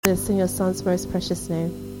It's in your Son's most precious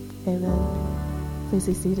name. Amen. Please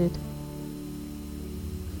be seated.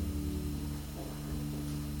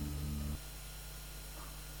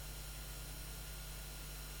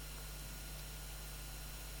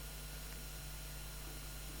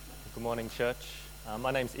 Good morning, church. My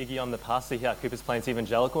name's Iggy. I'm the pastor here at Coopers Plains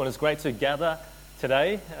Evangelical, and it's great to gather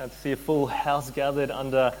today, to see a full house gathered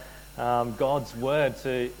under God's Word,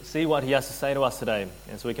 to see what He has to say to us today,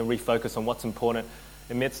 and so we can refocus on what's important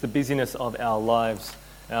amidst the busyness of our lives.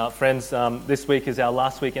 Friends, this week is our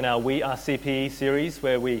last week in our We Are CPE series,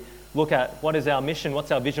 where we look at what is our mission,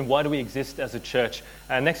 what's our vision, why do we exist as a church.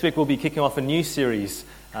 And next week we'll be kicking off a new series,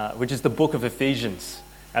 which is the book of Ephesians,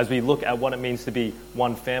 as we look at what it means to be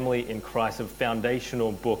one family in Christ, a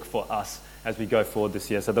foundational book for us as we go forward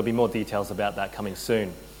this year. So there'll be more details about that coming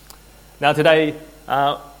soon. Now today,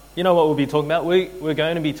 you know what we'll be talking about? We're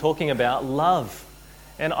going to be talking about love.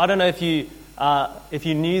 And I don't know if you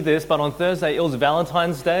knew this, but on Thursday it was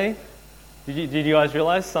Valentine's Day. Did you guys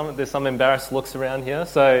realize there's some embarrassed looks around here?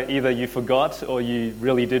 So either you forgot or you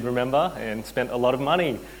really did remember and spent a lot of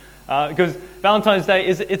money. Because Valentine's Day,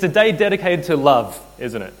 it's a day dedicated to love,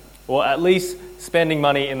 isn't it? Or at least spending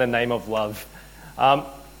money in the name of love.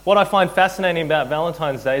 What I find fascinating about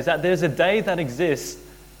Valentine's Day is that there's a day that exists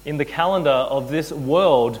in the calendar of this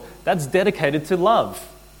world that's dedicated to love.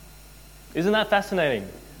 Isn't that fascinating?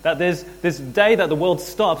 That there's this day that the world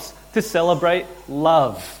stops to celebrate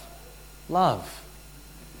love. Love.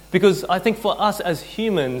 Because I think for us as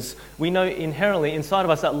humans, we know inherently inside of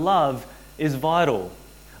us that love is vital.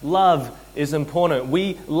 Love is important.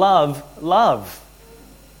 We love love.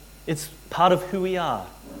 It's part of who we are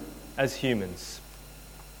as humans.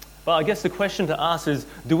 But I guess the question to ask is,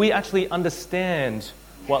 do we actually understand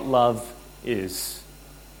what love is?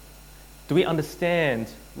 Do we understand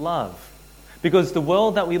love? Because the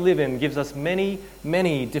world that we live in gives us many,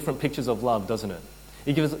 many different pictures of love, doesn't it?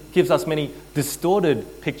 It gives us many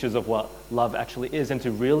distorted pictures of what love actually is. And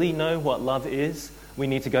to really know what love is, we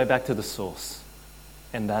need to go back to the source.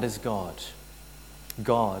 And that is God.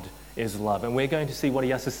 God is love. And we're going to see what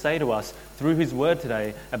He has to say to us through His Word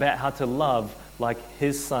today about how to love like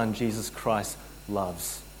His Son, Jesus Christ,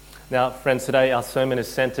 loves. Now, friends, today our sermon is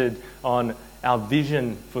centered on our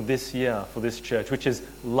vision for this year, for this church, which is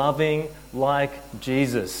loving like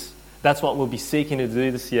Jesus. That's what we'll be seeking to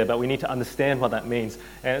do this year, but we need to understand what that means.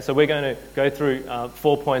 And so we're going to go through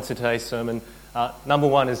 4 points in today's sermon. Number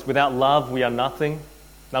 1 is, without love, we are nothing.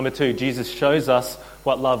 Number 2, Jesus shows us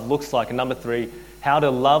what love looks like. And number 3, how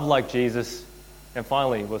to love like Jesus. And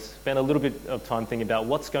finally, we'll spend a little bit of time thinking about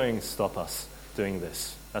what's going to stop us doing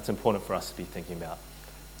this. That's important for us to be thinking about.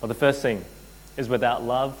 Well, the first thing is, without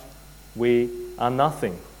love, we are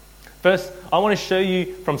nothing. First, I want to show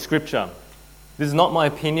you from Scripture. This is not my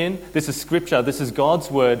opinion. This is Scripture. This is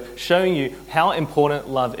God's Word showing you how important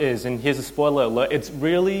love is. And here's a spoiler alert. It's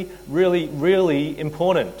really, really, really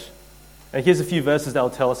important. And here's a few verses that will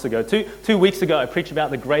tell us to go. Two weeks ago, I preached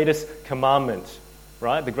about the greatest commandment,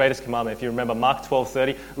 right? The greatest commandment. If you remember, Mark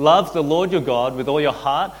 12:30. Love the Lord your God with all your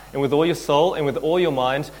heart and with all your soul and with all your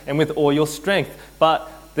mind and with all your strength.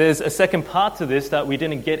 But there's a second part to this that we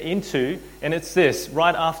didn't get into, and it's this,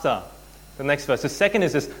 right after the next verse. The second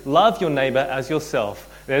is this: love your neighbor as yourself.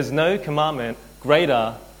 There's no commandment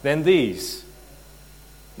greater than these.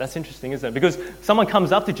 That's interesting, isn't it? Because someone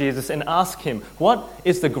comes up to Jesus and asks Him, what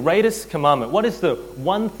is the greatest commandment? What is the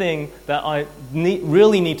one thing that I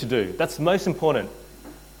really need to do? That's most important.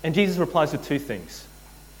 And Jesus replies with 2 things: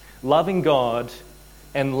 loving God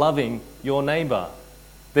and loving your neighbor.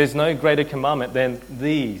 There's no greater commandment than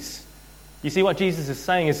these. You see, what Jesus is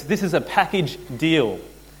saying is this is a package deal.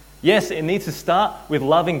 Yes, it needs to start with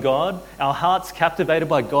loving God, our hearts captivated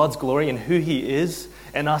by God's glory and who He is,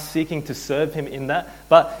 and us seeking to serve Him in that.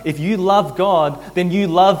 But if you love God, then you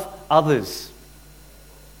love others.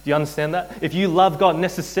 Do you understand that? If you love God,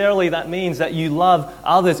 necessarily that means that you love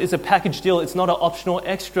others. It's a package deal. It's not an optional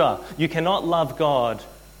extra. You cannot love God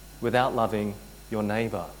without loving your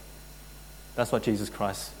neighbor. That's what Jesus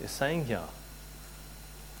Christ is saying here.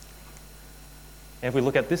 And if we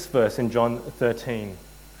look at this verse in John 13,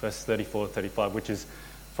 verse 34 to 35, which is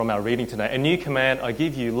from our reading today. A new command I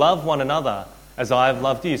give you, love one another as I have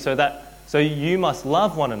loved you. So you must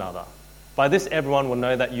love one another. By this everyone will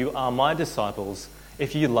know that you are my disciples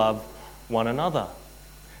if you love one another.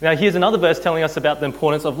 Now here's another verse telling us about the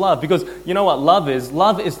importance of love, because you know what love is?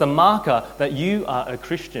 Love is the marker that you are a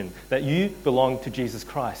Christian, that you belong to Jesus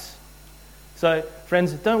Christ. So,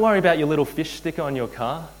 friends, don't worry about your little fish sticker on your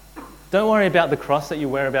car. Don't worry about the cross that you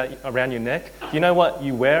wear around your neck. Do you know what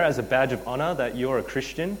you wear as a badge of honor, that you're a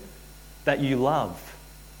Christian? That you love.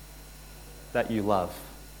 That you love.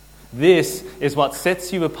 This is what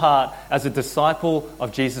sets you apart as a disciple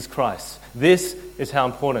of Jesus Christ. This is how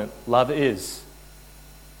important love is.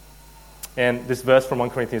 And this verse from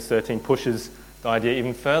 1 Corinthians 13 pushes the idea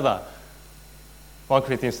even further. 1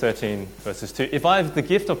 Corinthians 13 verses 2. If I have the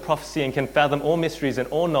gift of prophecy and can fathom all mysteries and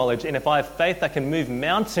all knowledge, and if I have faith that can move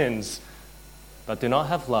mountains, but do not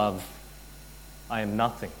have love, I am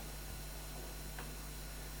nothing.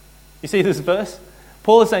 You see this verse?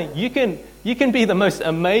 Paul is saying you can be the most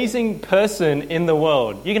amazing person in the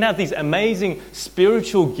world. You can have these amazing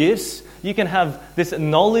spiritual gifts. You can have this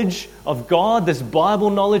knowledge of God, this Bible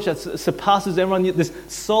knowledge that surpasses everyone, this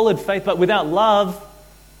solid faith, but without love,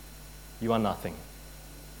 you are nothing.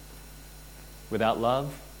 Without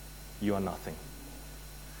love, you are nothing.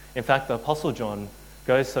 In fact, the Apostle John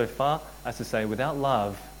goes so far as to say, without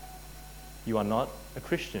love, you are not a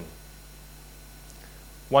Christian.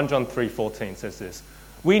 1 John 3:14 says this,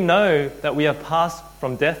 we know that we have passed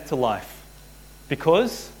from death to life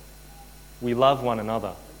because we love one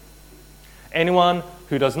another. Anyone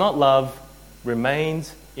who does not love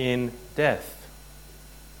remains in death.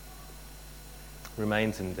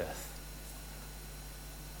 Remains in death.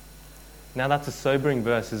 Now that's a sobering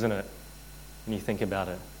verse, isn't it? When you think about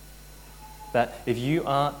it. That if you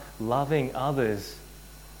aren't loving others,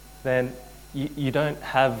 then you don't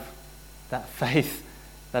have that faith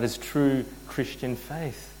that is true Christian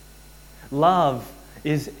faith. Love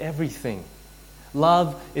is everything.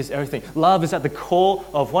 Love is everything. Love is at the core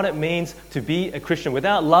of what it means to be a Christian.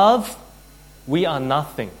 Without love, we are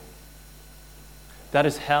nothing. That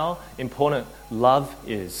is how important love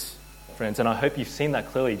is, friends. And I hope you've seen that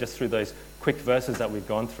clearly just through those quick verses that we've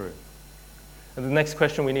gone through. And the next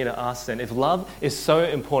question we need to ask then, if love is so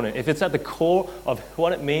important, if it's at the core of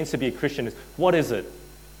what it means to be a Christian, is what is it?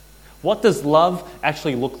 What does love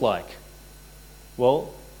actually look like?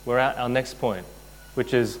 Well, we're at our next point,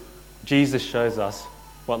 which is Jesus shows us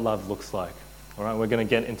what love looks like. All right, we're going to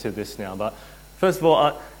get into this now. But first of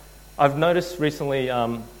all, I've noticed recently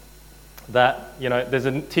that there's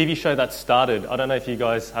a TV show that started. I don't know if you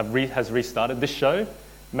guys has restarted this show,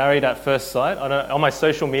 Married at First Sight. On my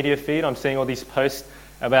social media feed, I'm seeing all these posts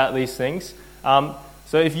about these things.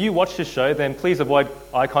 So if you watch this show, then please avoid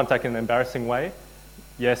eye contact in an embarrassing way.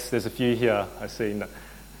 Yes, there's a few here, I see. No.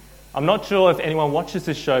 I'm not sure if anyone watches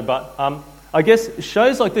this show, but I guess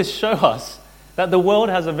shows like this show us that the world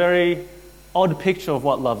has a very odd picture of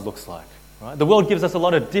what love looks like. Right? The world gives us a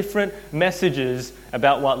lot of different messages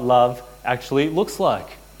about what love actually looks like.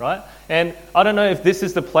 Right? And I don't know if this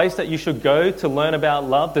is the place that you should go to learn about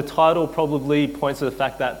love. The title probably points to the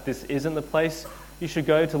fact that this isn't the place you should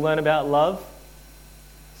go to learn about love.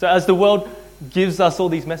 So as the world gives us all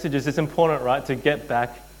these messages, it's important, right, to get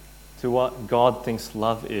back to what God thinks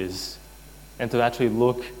love is and to actually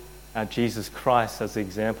look at Jesus Christ as the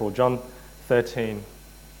example. John 13,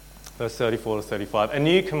 verse 34 to 35. A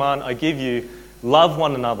new command I give you, love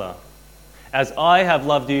one another. As I have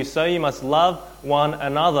loved you, so you must love one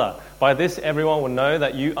another. By this everyone will know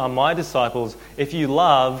that you are my disciples if you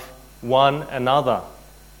love one another.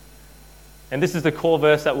 And this is the core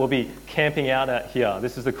verse that we'll be camping out at here.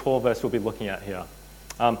 This is the core verse we'll be looking at here.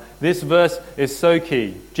 This verse is so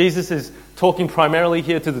key. Jesus is talking primarily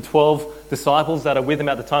here to the 12 disciples that are with him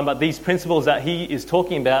at the time, but these principles that he is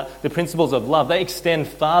talking about, the principles of love, they extend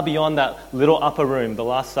far beyond that little upper room, the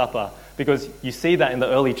Last Supper, because you see that in the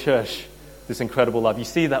early church, this incredible love. You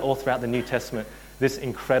see that all throughout the New Testament, this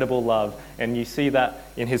incredible love, and you see that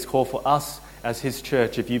in his call for us as his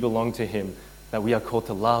church, if you belong to him, that we are called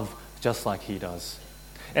to love just like he does.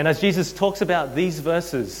 And as Jesus talks about these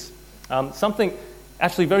verses, something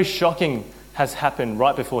actually very shocking has happened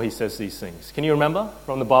right before he says these things. Can you remember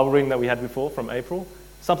from the Bible reading that we had before from April?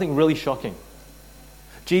 Something really shocking.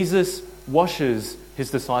 Jesus washes his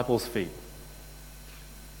disciples' feet.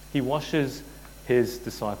 He washes his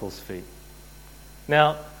disciples' feet.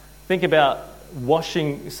 Now, think about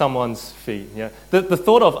washing someone's feet. Yeah? The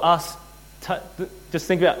thought of us, just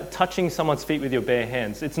think about touching someone's feet with your bare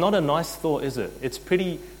hands. It's not a nice thought, is it? It's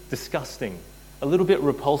pretty disgusting, a little bit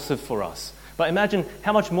repulsive for us. But imagine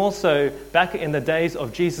how much more so back in the days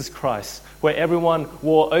of Jesus Christ, where everyone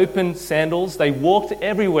wore open sandals. They walked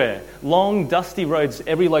everywhere, long, dusty roads,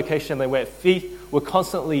 every location they went. Feet were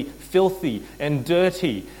constantly filthy and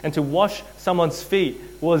dirty. And to wash someone's feet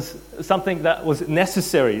was something that was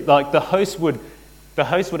necessary. Like the host would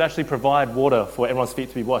actually provide water for everyone's feet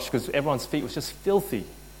to be washed because everyone's feet was just filthy. It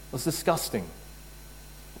was disgusting.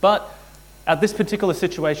 But at this particular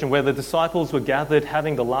situation where the disciples were gathered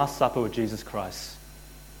having the Last Supper with Jesus Christ,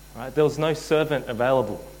 right, there was no servant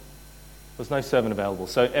available. There was no servant available.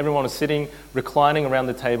 So everyone was sitting, reclining around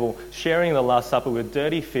the table, sharing the Last Supper with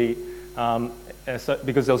dirty feet,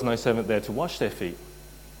 because there was no servant there to wash their feet.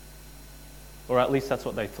 Or at least that's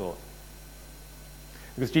what they thought.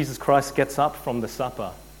 Because Jesus Christ gets up from the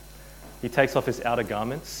supper. He takes off his outer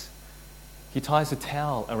garments. He ties a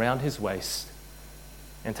towel around his waist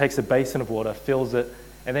and takes a basin of water, fills it,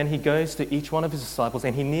 and then he goes to each one of his disciples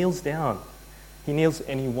and he kneels down. He kneels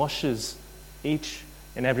and he washes each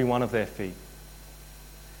and every one of their feet.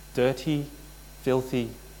 Dirty, filthy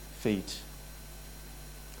feet.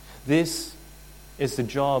 This is the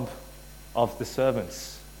job of the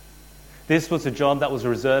servants. This was a job that was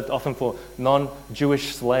reserved often for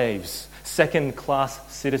non-Jewish slaves,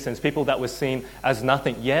 second-class citizens, people that were seen as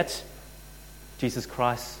nothing. Yet, Jesus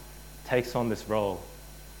Christ takes on this role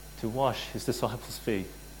to wash his disciples' feet.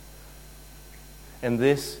 And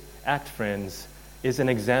this act, friends, is an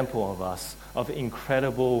example of us, of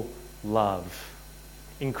incredible love.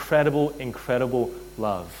 Incredible, incredible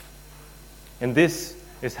love. And this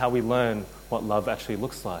is how we learn what love actually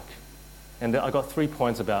looks like. And I got 3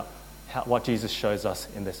 points about what Jesus shows us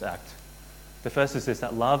in this act. The first is this,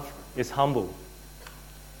 that love is humble.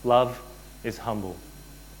 Love is humble.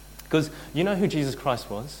 Because you know who Jesus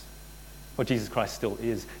Christ was? Or Jesus Christ still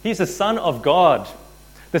is. He's the Son of God.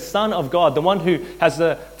 The Son of God, the one who has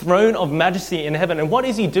the throne of majesty in heaven. And what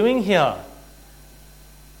is he doing here?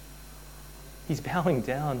 He's bowing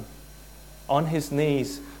down on his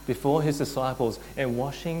knees before his disciples and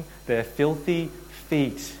washing their filthy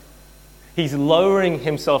feet. He's lowering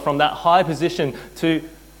himself from that high position to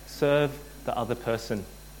serve the other person.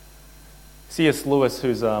 C.S. Lewis,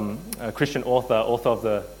 who's a Christian author of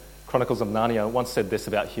the Chronicles of Narnia, once said this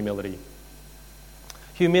about humility.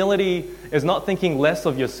 Humility is not thinking less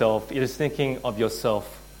of yourself, it is thinking of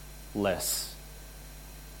yourself less.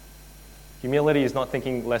 Humility is not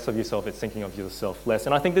thinking less of yourself, it's thinking of yourself less.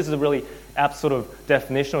 And I think this is a really apt sort of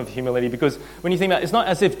definition of humility, because when you think about it, it's not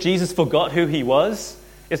as if Jesus forgot who he was.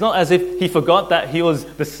 It's not as if he forgot that he was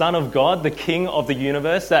the Son of God, the King of the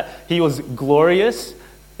universe, that he was glorious.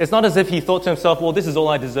 It's not as if he thought to himself, well, this is all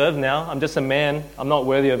I deserve now. I'm just a man. I'm not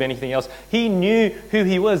worthy of anything else. He knew who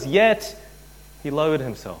he was, yet he lowered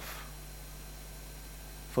himself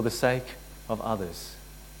for the sake of others.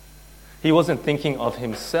 He wasn't thinking of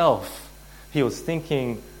himself. He was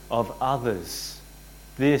thinking of others.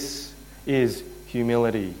 This is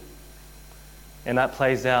humility. And that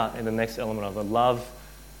plays out in the next element of it. Love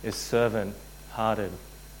is servant-hearted.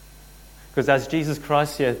 Because as Jesus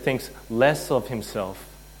Christ here thinks less of himself,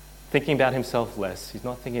 thinking about himself less, he's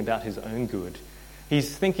not thinking about his own good.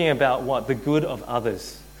 He's thinking about what? The good of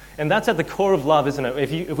others. And that's at the core of love, isn't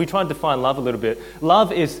it? If we try and define love a little bit,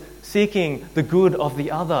 love is seeking the good of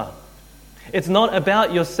the other. It's not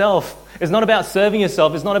about yourself. It's not about serving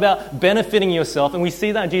yourself. It's not about benefiting yourself. And we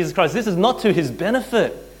see that in Jesus Christ. This is not to his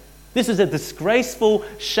benefit. This is a disgraceful,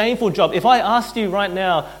 shameful job. If I asked you right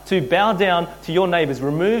now to bow down to your neighbors,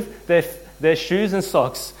 remove their shoes and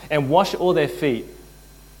socks and wash all their feet,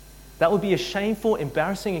 that would be a shameful,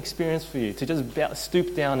 embarrassing experience for you to just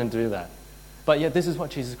stoop down and do that. But yet this is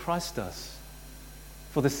what Jesus Christ does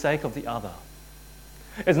for the sake of the other.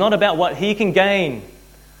 It's not about what he can gain.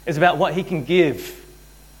 It's about what he can give.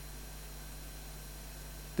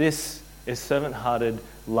 This is servant-hearted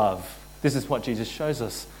love. This is what Jesus shows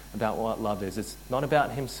us about what love is. It's not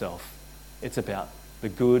about himself. It's about the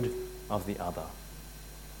good of the other.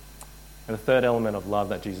 And the third element of love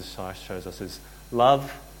that Jesus shows us is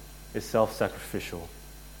love is self-sacrificial.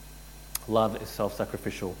 Love is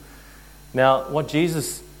self-sacrificial. Now, what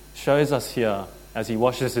Jesus shows us here as he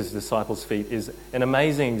washes his disciples' feet is an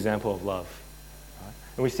amazing example of love. Right?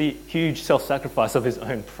 And we see huge self-sacrifice of his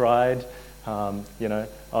own pride,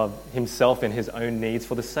 of himself and his own needs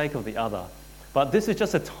for the sake of the other. But this is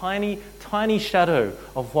just a tiny, tiny shadow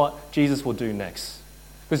of what Jesus will do next.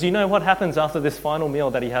 Because you know what happens after this final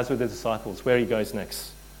meal that he has with his disciples, where he goes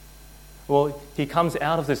next? Well, he comes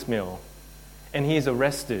out of this meal and he is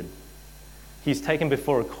arrested. He's taken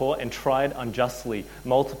before a court and tried unjustly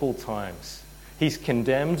multiple times. He's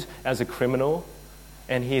condemned as a criminal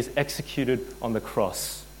and he is executed on the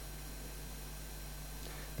cross.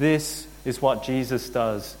 This is what Jesus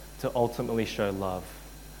does to ultimately show love.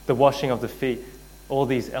 The washing of the feet, all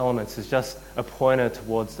these elements, is just a pointer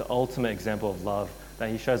towards the ultimate example of love that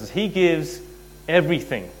he shows us. He gives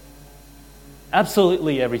everything.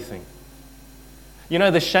 Absolutely everything. You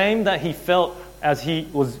know, the shame that he felt as he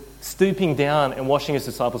was stooping down and washing his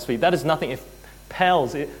disciples' feet, that is nothing. It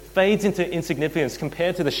pales, it fades into insignificance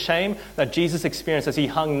compared to the shame that Jesus experienced as he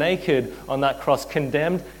hung naked on that cross,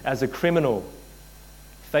 condemned as a criminal,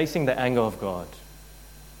 facing the anger of God.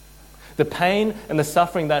 the pain and the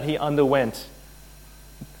suffering that he underwent.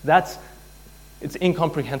 It's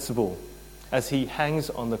incomprehensible as he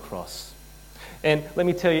hangs on the cross. And let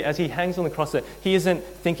me tell you, as he hangs on the cross, he isn't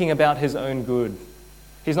thinking about his own good.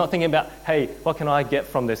 He's not thinking about, hey, what can I get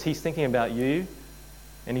from this? He's thinking about you,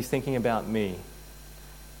 and he's thinking about me.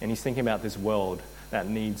 And he's thinking about this world that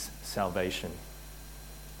needs salvation.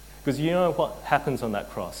 Because you know what happens on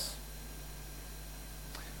that cross?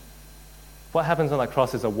 What happens on that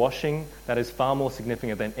cross is a washing that is far more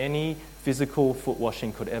significant than any physical foot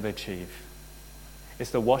washing could ever achieve.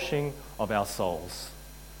 It's the washing of our souls.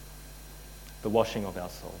 The washing of our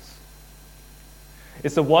souls.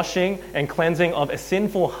 It's the washing and cleansing of a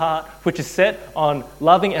sinful heart which is set on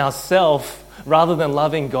loving ourselves rather than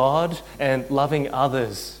loving God and loving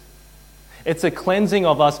others. It's a cleansing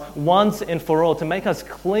of us once and for all to make us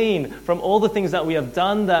clean from all the things that we have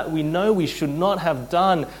done that we know we should not have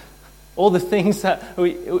done, all the things that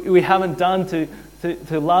we haven't done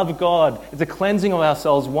to love God. It's a cleansing of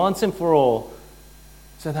ourselves once and for all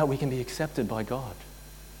so that we can be accepted by God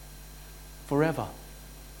forever.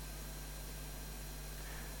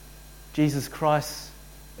 Jesus Christ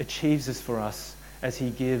achieves this for us as he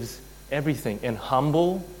gives everything in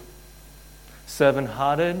humble,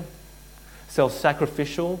 servant-hearted,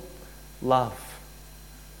 self-sacrificial love.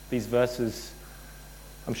 These verses,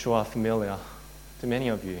 I'm sure, are familiar to many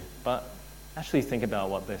of you, but actually think about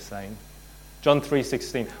what they're saying. John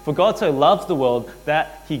 3:16, for God so loved the world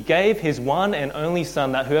that he gave his one and only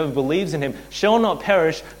Son, that whoever believes in him shall not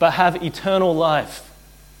perish but have eternal life.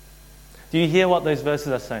 Do you hear what those verses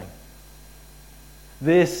are saying?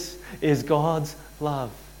 This is God's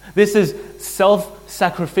love. This is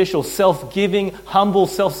self-sacrificial, self-giving, humble,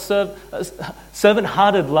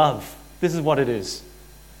 servant-hearted love. This is what it is.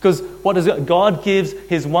 Because what is it? God gives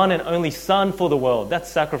his one and only Son for the world. That's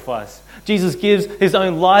sacrifice. Jesus gives his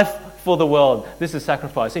own life for the world. This is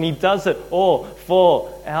sacrifice. And he does it all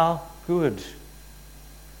for our good.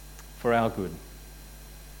 For our good.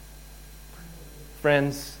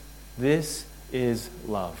 Friends, this is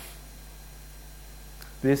love.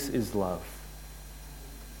 This is love.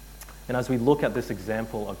 And as we look at this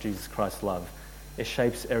example of Jesus Christ's love, it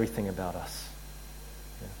shapes everything about us.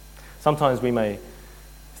 Yeah. Sometimes we may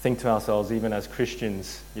think to ourselves, even as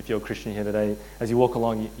Christians, if you're a Christian here today, as you walk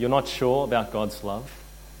along, you're not sure about God's love.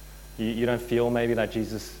 You don't feel maybe that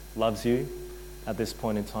Jesus loves you at this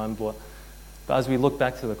point in time. But as we look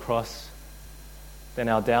back to the cross, then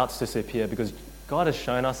our doubts disappear because God has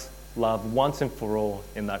shown us love once and for all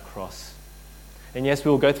in that cross. And yes,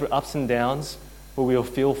 we will go through ups and downs where we will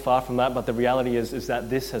feel far from that, but the reality is that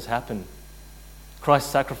this has happened.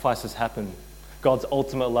 Christ's sacrifice has happened. God's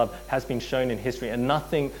ultimate love has been shown in history, and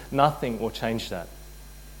nothing will change that.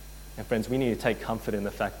 And friends, we need to take comfort in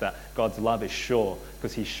the fact that God's love is sure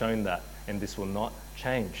because he's shown that, and this will not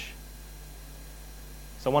change.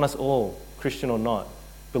 So I want us all, Christian or not,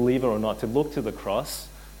 believer or not, to look to the cross,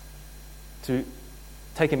 to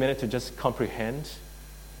take a minute to just comprehend,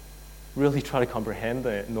 really try to comprehend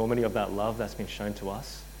the enormity of that love that's been shown to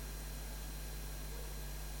us.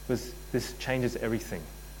 Because this changes everything.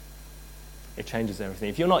 It changes everything.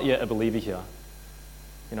 If you're not yet a believer here,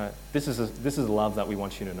 this is a love that we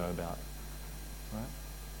want you to know about. Right?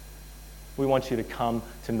 We want you to come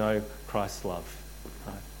to know Christ's love.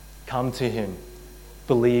 Right? Come to him.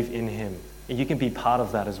 Believe in him. And you can be part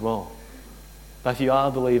of that as well. But if you are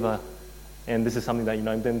a believer and this is something that you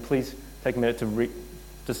know, then please take a minute to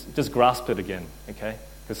just grasp it again, okay?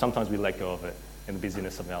 Because sometimes we let go of it in the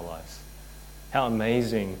busyness of our lives. How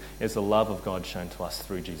amazing is the love of God shown to us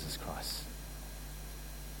through Jesus Christ.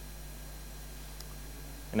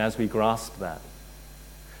 And as we grasp that,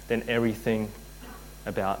 then everything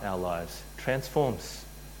about our lives transforms.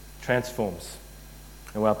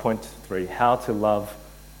 And our point 3, how to love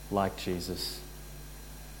like Jesus.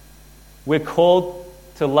 We're called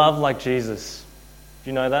to love like Jesus.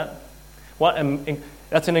 Do you know that?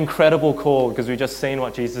 That's an incredible call because we've just seen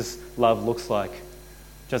what Jesus' love looks like.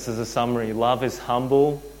 Just as a summary, love is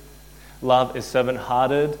humble, love is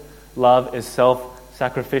servant-hearted, love is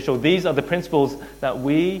self-sacrificial. These are the principles that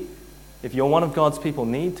we, if you're one of God's people,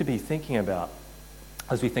 need to be thinking about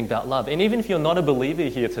as we think about love. And even if you're not a believer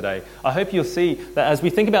here today, I hope you'll see that as we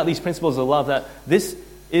think about these principles of love, that this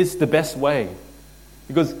is the best way.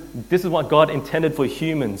 Because this is what God intended for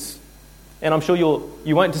humans. And I'm sure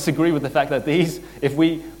you won't disagree with the fact that if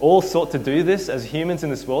we all sought to do this as humans in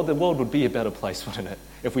this world, the world would be a better place, wouldn't it?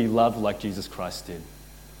 If we loved like Jesus Christ did.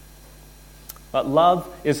 But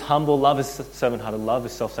love is humble, love is servant-hearted, love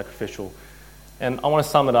is self-sacrificial. And I want to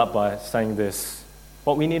sum it up by saying this.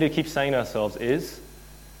 What we need to keep saying to ourselves is,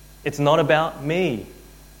 it's not about me.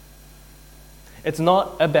 It's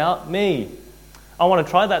not about me. I want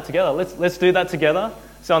to try that together. Let's do that together.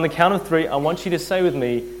 So on the count of 3, I want you to say with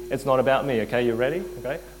me, it's not about me. Okay, you ready?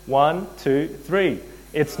 Okay. 1, 2, 3.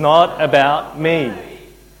 It's not about me.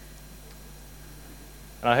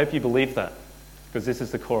 And I hope you believe that, because this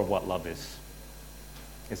is the core of what love is.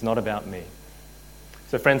 It's not about me.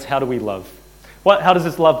 So friends, how do we love? How does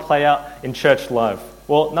this love play out in church life?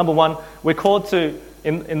 Well, number 1, we're called to,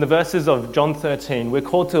 in the verses of John 13, we're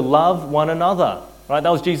called to love one another. Right? That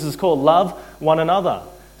was Jesus' call, love one another.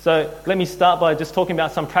 So let me start by just talking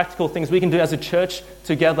about some practical things we can do as a church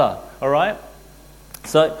together. All right?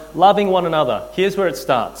 So loving one another. Here's where it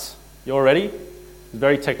starts. You all ready? It's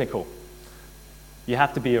very technical. You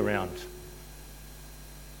have to be around.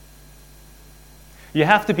 You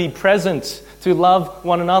have to be present to love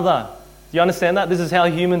one another. Do you understand that? This is how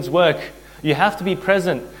humans work. You have to be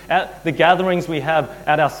present at the gatherings we have,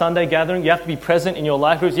 at our Sunday gathering. You have to be present in your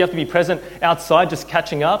life groups. You have to be present outside, just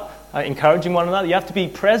catching up, encouraging one another. You have to be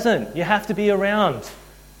present. You have to be around.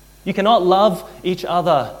 You cannot love each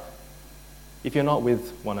other if you're not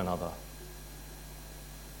with one another.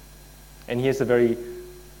 And here's the very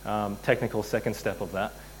technical second step of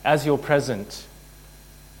that. As you're present,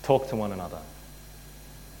 talk to one another.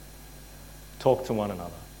 Talk to one another.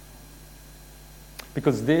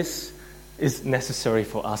 Because this is necessary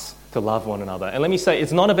for us to love one another. And let me say,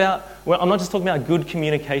 it's not about, I'm not just talking about good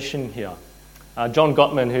communication here. John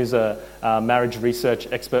Gottman, who's a marriage research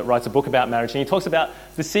expert, writes a book about marriage, and he talks about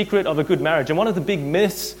the secret of a good marriage. And one of the big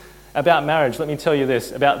myths about marriage, let me tell you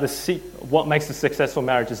this, about what makes a successful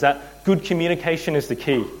marriage is that good communication is the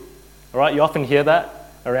key. All right, you often hear that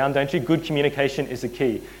around, don't you? Good communication is the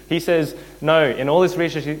key. He says, no, in all his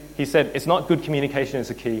research, he said, it's not good communication is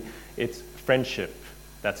the key, it's friendship.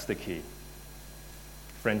 That's the key.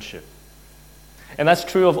 Friendship. And that's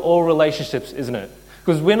true of all relationships, isn't it?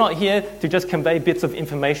 Because we're not here to just convey bits of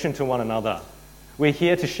information to one another. We're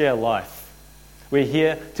here to share life. We're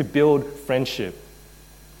here to build friendship.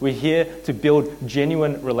 We're here to build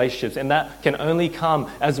genuine relationships. And that can only come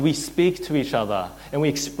as we speak to each other and we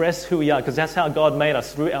express who we are, because that's how God made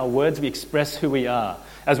us. Through our words, we express who we are.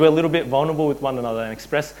 As we're a little bit vulnerable with one another and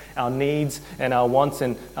express our needs and our wants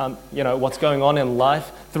and what's going on in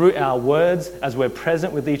life, through our words, as we're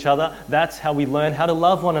present with each other, that's how we learn how to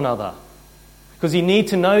love one another. Because you need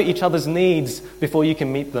to know each other's needs before you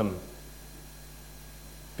can meet them,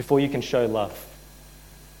 before you can show love.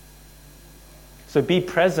 So be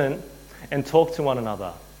present and talk to one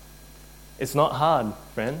another. It's not hard,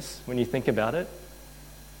 friends, when you think about it.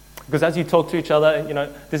 Because as you talk to each other,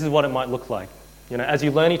 this is what it might look like. As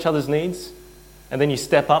you learn each other's needs, and then you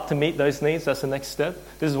step up to meet those needs, that's the next step.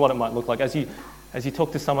 This is what it might look like. As you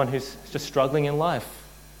talk to someone who's just struggling in life,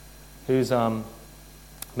 who's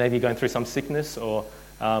maybe going through some sickness, or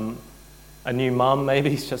a new mum maybe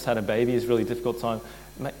who's just had a baby, is a really difficult time,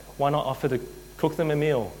 why not offer to cook them a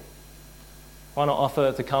meal? Why not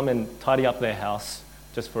offer to come and tidy up their house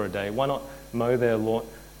just for a day? Why not mow their lawn?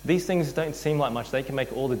 These things don't seem like much. They can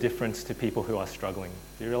make all the difference to people who are struggling.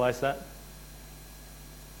 Do you realize that?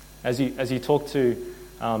 As you talk to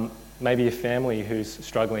maybe a family who's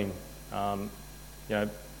struggling,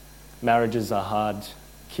 marriages are hard,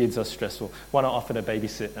 kids are stressful. Why not offer to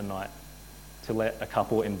babysit a night to let a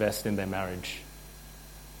couple invest in their marriage?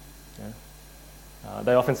 Yeah?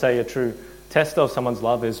 They often say a true test of someone's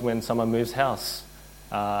love is when someone moves house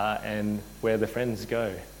and where the friends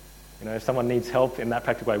go. If someone needs help in that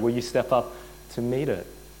practical way, will you step up to meet it?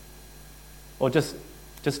 Or just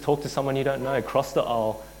talk to someone you don't know, cross the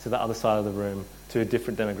aisle to the other side of the room, to a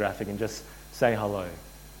different demographic, and just say hello.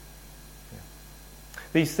 Yeah.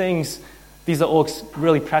 These are all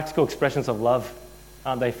really practical expressions of love,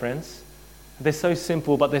 aren't they, friends? They're so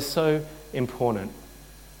simple, but they're so important.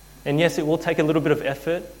 And yes, it will take a little bit of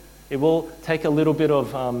effort. It will take a little bit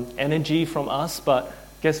of energy from us, but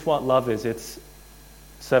guess what love is? It's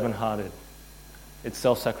servant-hearted. It's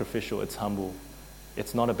self-sacrificial. It's humble.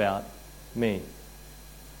 It's not about me.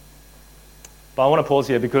 But I want to pause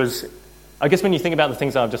here because I guess when you think about the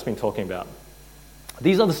things that I've just been talking about,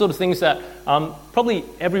 these are the sort of things that probably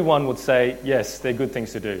everyone would say, yes, they're good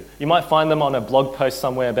things to do. You might find them on a blog post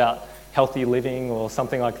somewhere about healthy living or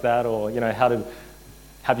something like that, or how to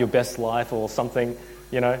have your best life or something,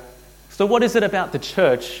 So what is it about the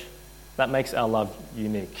church that makes our love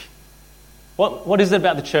unique? What is it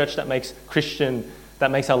about the church that makes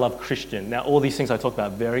our love Christian? Now, all these things I talk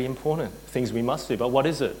about are very important, things we must do, but what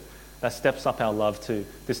is it that steps up our love to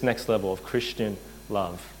this next level of Christian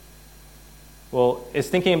love? Well, it's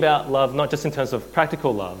thinking about love not just in terms of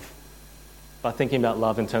practical love, but thinking about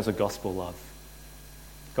love in terms of gospel love.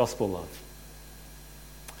 Gospel love.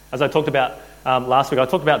 As I talked about last week, I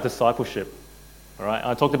talked about discipleship. All right,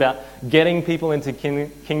 I talked about getting people into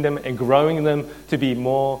kingdom and growing them to be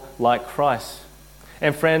more like Christ.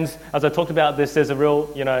 And friends, as I talked about this, there's a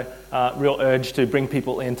real urge to bring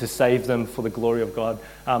people in to save them for the glory of God.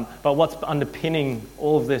 But what's underpinning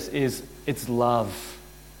all of this is it's love.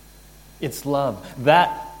 It's love.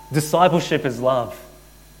 That discipleship is love.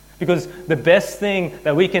 Because the best thing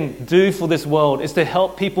that we can do for this world is to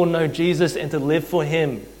help people know Jesus and to live for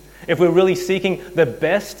Him. If we're really seeking the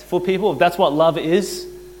best for people, if that's what love is,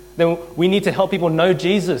 then we need to help people know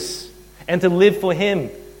Jesus and to live for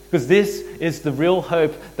Him. Because this is the real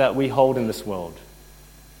hope that we hold in this world.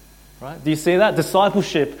 Right? Do you see that?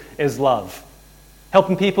 Discipleship is love.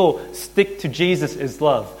 Helping people stick to Jesus is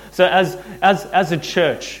love. So as a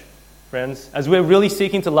church, friends, as we're really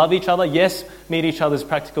seeking to love each other, yes, meet each other's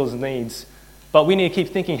practical needs, but we need to keep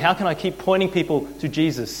thinking, how can I keep pointing people to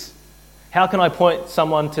Jesus? How can I point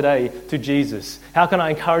someone today to Jesus? How can I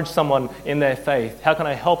encourage someone in their faith? How can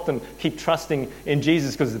I help them keep trusting in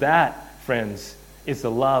Jesus? Because that, friends, is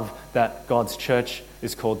the love that God's church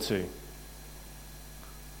is called to.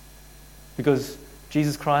 Because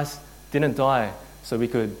Jesus Christ didn't die so we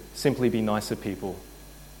could simply be nicer people.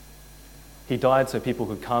 He died so people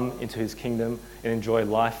could come into His kingdom and enjoy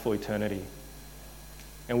life for eternity.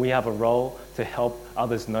 And we have a role to help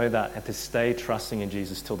others know that and to stay trusting in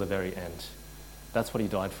Jesus till the very end. That's what He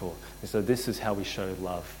died for. And so this is how we show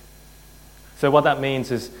love. So what that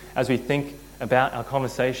means is, as we think about our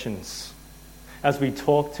conversations, as we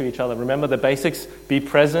talk to each other, remember the basics, be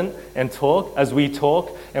present and talk. As we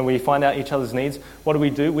talk and we find out each other's needs, what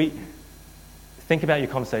do? We think about your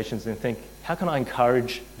conversations and think, how can I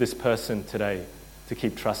encourage this person today to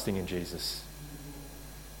keep trusting in Jesus?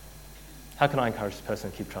 How can I encourage this person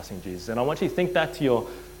to keep trusting in Jesus? And I want you to think back to your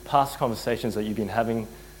past conversations that you've been having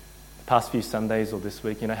the past few Sundays or this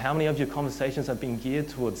week. How many of your conversations have been geared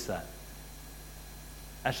towards that?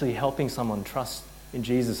 Actually helping someone trust in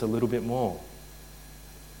Jesus a little bit more.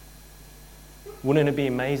 Wouldn't it be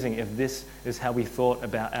amazing if this is how we thought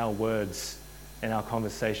about our words and our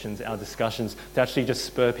conversations, our discussions, to actually just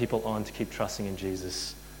spur people on to keep trusting in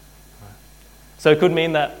Jesus? So it could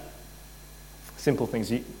mean that simple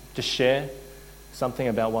things, you just share something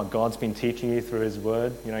about what God's been teaching you through His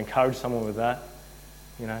Word. Encourage someone with that.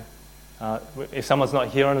 If someone's not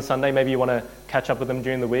here on a Sunday, maybe you want to catch up with them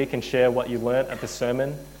during the week and share what you learnt at the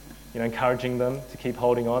sermon. Encouraging them to keep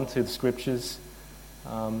holding on to the Scriptures.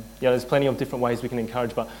 There's plenty of different ways we can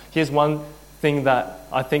encourage, but here's one thing that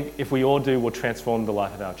I think if we all do will transform the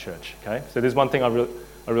life of our church. Okay, so there's one thing I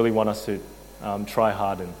really want us to try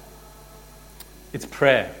hard in. It's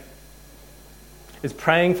prayer. It's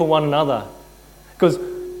praying for one another, because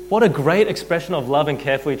what a great expression of love and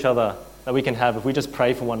care for each other that we can have if we just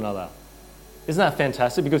pray for one another. Isn't that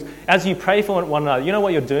fantastic? Because as you pray for one another, you know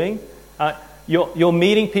what you're doing? You're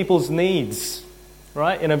meeting people's needs.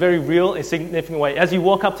 Right? In a very real and significant way. As you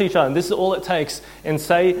walk up to each other, and this is all it takes, and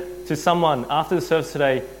say to someone after the service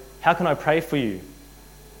today, how can I pray for you?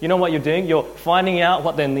 You know what you're doing? You're finding out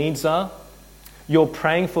what their needs are, you're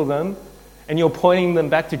praying for them, and you're pointing them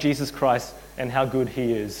back to Jesus Christ and how good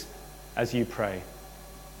He is as you pray.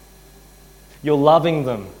 You're loving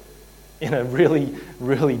them in a really,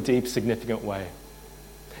 really deep, significant way.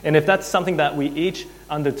 And if that's something that we each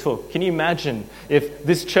undertook, can you imagine if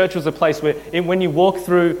this church was a place where when you walk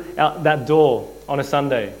through that door on a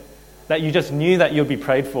Sunday, that you just knew that you'd be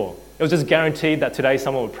prayed for? It was just guaranteed that today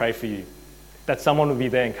someone would pray for you, that someone would be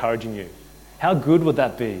there encouraging you. How good would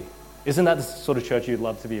that be? Isn't that the sort of church you'd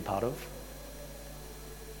love to be a part of?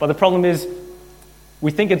 But the problem is, we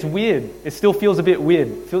think it's weird. It still feels a bit weird.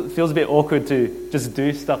 It feels a bit awkward to just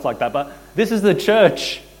do stuff like that. But this is the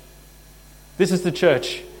church. This is the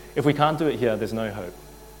church. If we can't do it here, there's no hope.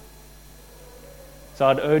 So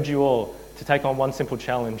I'd urge you all to take on one simple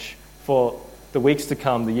challenge for the weeks to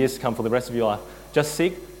come, the years to come, for the rest of your life. Just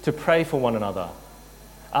seek to pray for one another.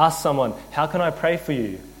 Ask someone, how can I pray for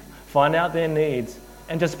you? Find out their needs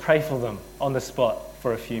and just pray for them on the spot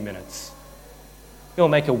for a few minutes. It will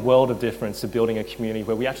make a world of difference to building a community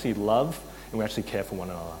where we actually love and we actually care for one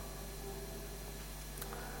another.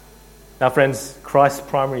 Now, friends, Christ's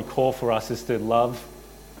primary call for us is to love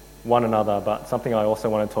one another, but something I also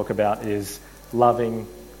want to talk about is loving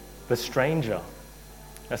the stranger.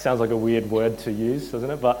 That sounds like a weird word to use,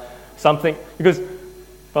 doesn't it? But let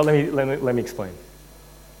me explain.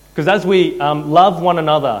 Because as we love one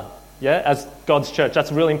another, as God's church,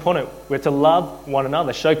 that's really important. We're to love one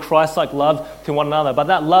another, show Christ-like love to one another. But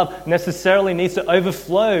that love necessarily needs to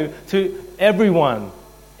overflow to everyone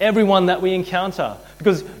that we encounter.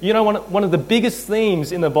 Because one of the biggest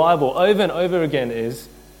themes in the Bible over and over again is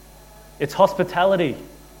It's hospitality.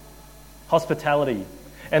 Hospitality.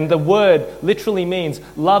 And the word literally means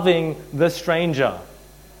loving the stranger.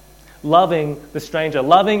 Loving the stranger.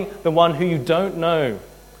 Loving the one who you don't know.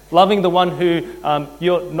 Loving the one who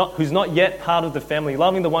who's not yet part of the family.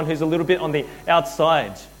 Loving the one who's a little bit on the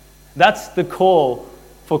outside. That's the call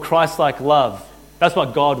for Christ-like love. That's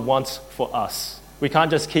what God wants for us. We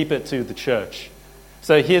can't just keep it to the church.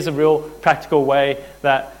 So here's a real practical way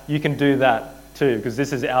that you can do that too, because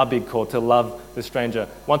this is our big call, to love the stranger.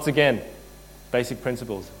 Once again, basic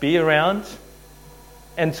principles. Be around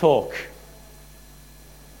and talk.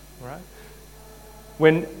 Right?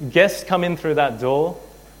 When guests come in through that door,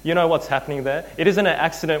 you know what's happening there. It isn't an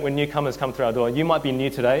accident when newcomers come through our door. You might be new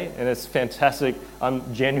today, and it's fantastic.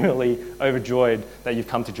 I'm genuinely overjoyed that you've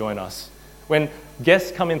come to join us. When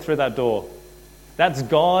guests come in through that door, that's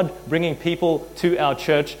God bringing people to our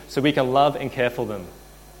church so we can love and care for them.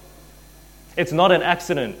 It's not an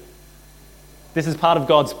accident. This is part of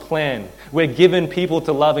God's plan. We're given people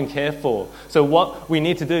to love and care for. So what we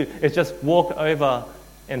need to do is just walk over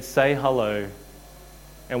and say hello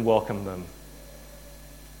and welcome them.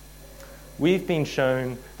 We've been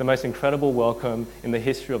shown the most incredible welcome in the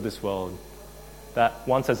history of this world. That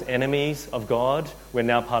once as enemies of God, we're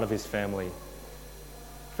now part of His family.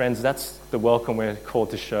 Friends, that's the welcome we're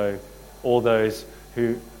called to show all those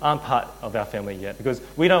who aren't part of our family yet. Because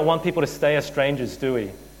we don't want people to stay as strangers, do we?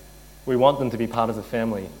 We want them to be part of the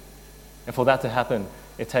family. And for that to happen,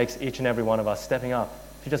 it takes each and every one of us stepping up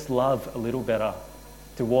to just love a little better,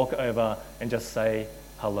 to walk over and just say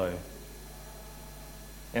hello.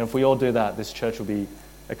 And if we all do that, this church will be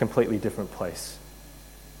a completely different place.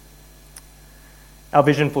 Our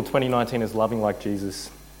vision for 2019 is loving like Jesus.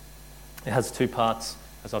 It has two parts,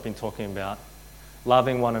 as I've been talking about.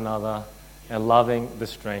 Loving one another and loving the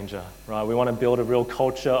stranger, right? We want to build a real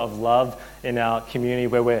culture of love in our community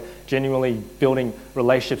where we're genuinely building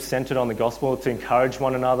relationships centered on the gospel to encourage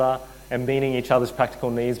one another and meeting each other's practical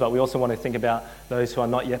needs. But we also want to think about those who are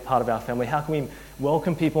not yet part of our family. How can we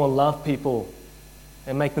welcome people and love people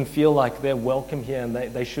and make them feel like they're welcome here and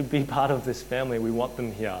they should be part of this family? We want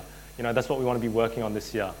them here. You know, that's what we want to be working on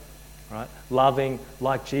this year, right? Loving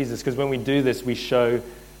like Jesus, because when we do this, we show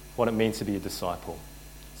what it means to be a disciple.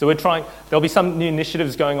 So there'll be some new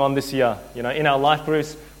initiatives going on this year. You know, in our life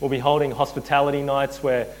groups, we'll be holding hospitality nights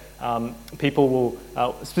where people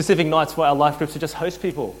will, specific nights for our life groups to just host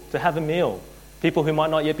people, to have a meal. People who might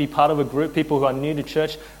not yet be part of a group, people who are new to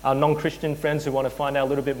church, our non-Christian friends who want to find out a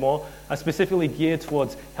little bit more, are specifically geared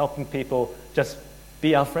towards helping people just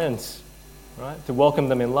be our friends, right? To welcome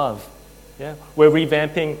them in love. Yeah, we're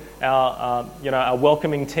revamping our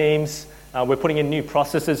welcoming teams. We're putting in new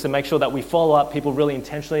processes to make sure that we follow up people really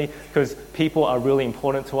intentionally, because people are really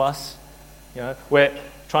important to us. You know, we're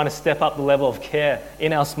trying to step up the level of care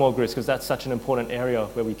in our small groups, because that's such an important area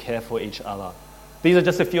where we care for each other. These are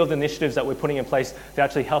just a few of the initiatives that we're putting in place to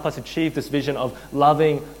actually help us achieve this vision of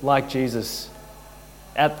loving like Jesus.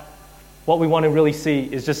 What we want to really see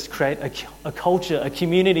is just create a culture, a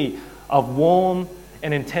community of warm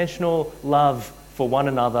and intentional love for one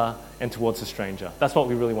another and towards a stranger. That's what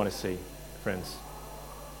we really want to see, friends.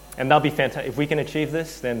 And that'll be fantastic. If we can achieve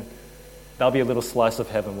this, then that'll be a little slice of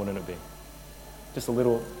heaven, wouldn't it be? Just a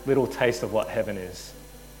little taste of what heaven is.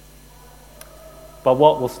 But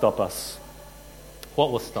what will stop us?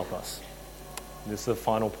 What will stop us? This is the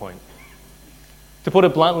final point. To put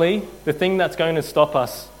it bluntly, the thing that's going to stop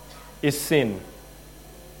us is sin.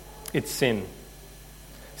 It's sin.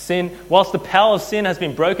 Sin, whilst the power of sin has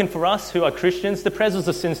been broken for us who are Christians, the presence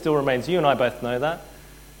of sin still remains. You and I both know that.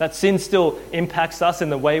 That sin still impacts us in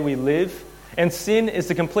the way we live. And sin is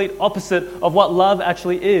the complete opposite of what love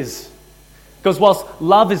actually is. Because whilst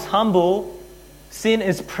love is humble, sin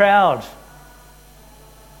is proud.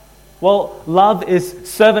 While love is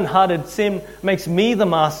servant-hearted, sin makes me the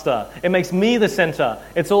master. It makes me the center.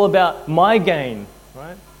 It's all about my gain,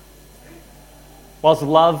 right? Whilst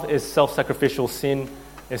love is self-sacrificial, sin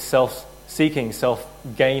is self-seeking,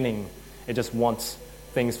 self-gaining. It just wants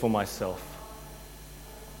things for myself.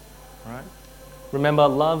 Right? Remember,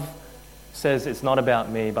 love says it's not about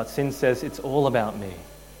me, but sin says it's all about me.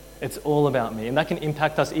 It's all about me. And that can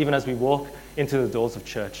impact us even as we walk into the doors of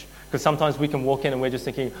church. Because sometimes we can walk in and we're just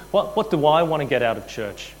thinking, what do I want to get out of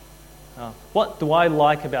church? What do I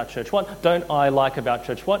like about church? What don't I like about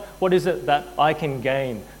church? What is it that I can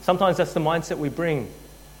gain? Sometimes that's the mindset we bring,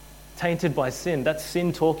 tainted by sin. That's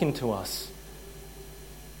sin talking to us.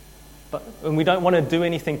 And we don't want to do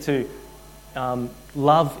anything to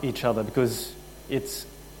love each other because it's,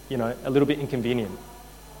 a little bit inconvenient.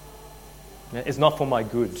 It's not for my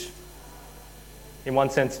good. In one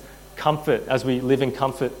sense, comfort, as we live in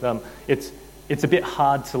comfort, it's a bit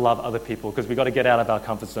hard to love other people because we've got to get out of our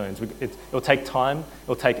comfort zones. It'll take time,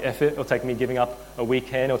 it'll take effort, it'll take me giving up a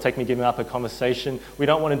weekend, it'll take me giving up a conversation. We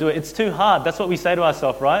don't want to do it. It's too hard. That's what we say to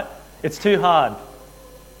ourselves, right? It's too hard.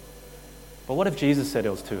 But what if Jesus said it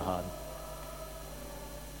was too hard?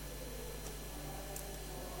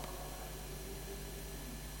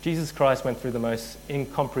 Jesus Christ went through the most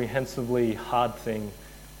incomprehensibly hard thing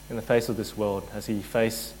in the face of this world as he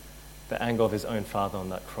faced the anger of his own Father on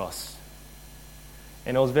that cross.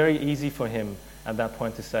 And it was very easy for him at that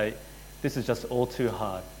point to say, this is just all too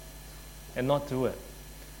hard, and not do it.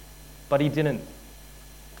 But he didn't.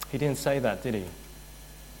 He didn't say that, did he?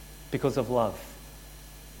 Because of love.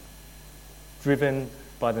 Driven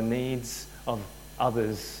by the needs of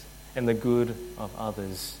others and the good of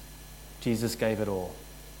others, Jesus gave it all.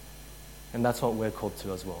 And that's what we're called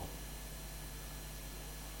to as well.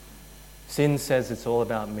 Sin says it's all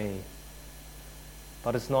about me,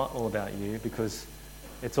 but it's not all about you because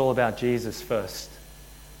it's all about Jesus first,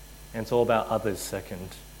 and it's all about others second.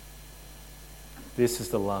 This is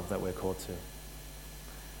the love that we're called to.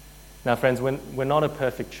 Now, friends, we're not a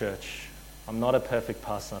perfect church. I'm not a perfect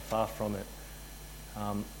pastor, far from it.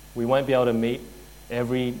 We won't be able to meet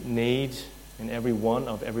every need and every want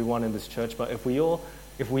of everyone in this church, but if we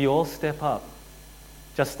all step up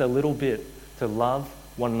just a little bit to love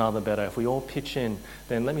one another better, if we all pitch in,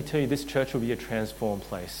 then let me tell you, this church will be a transformed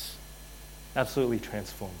place. Absolutely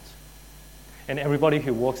transformed. And everybody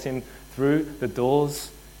who walks in through the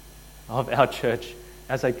doors of our church,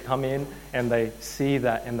 as they come in and they see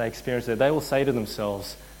that and they experience it, they will say to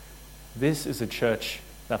themselves, this is a church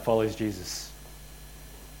that follows Jesus.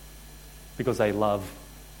 Because they love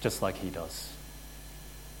just like he does.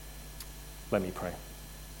 Let me pray.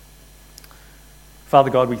 Father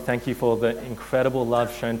God, we thank you for the incredible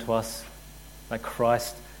love shown to us that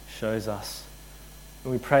Christ shows us.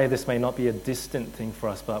 And we pray this may not be a distant thing for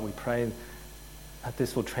us, but we pray that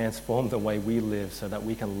this will transform the way we live so that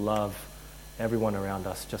we can love everyone around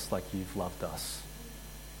us just like you've loved us.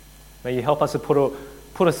 May you help us to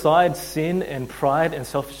put aside sin and pride and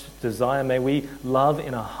selfish desire. May we love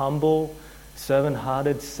in a humble,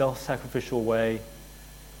 servant-hearted, self-sacrificial way,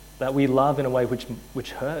 that we love in a way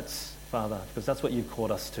which hurts, Father, because that's what you've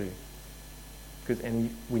called us to.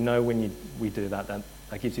 And we know when we do that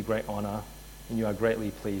gives you great honor, and you are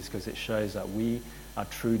greatly pleased because it shows that we are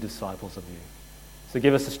true disciples of you. So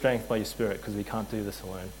give us the strength by your Spirit because we can't do this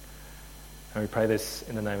alone. And we pray this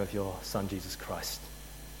in the name of your Son, Jesus Christ.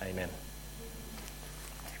 Amen.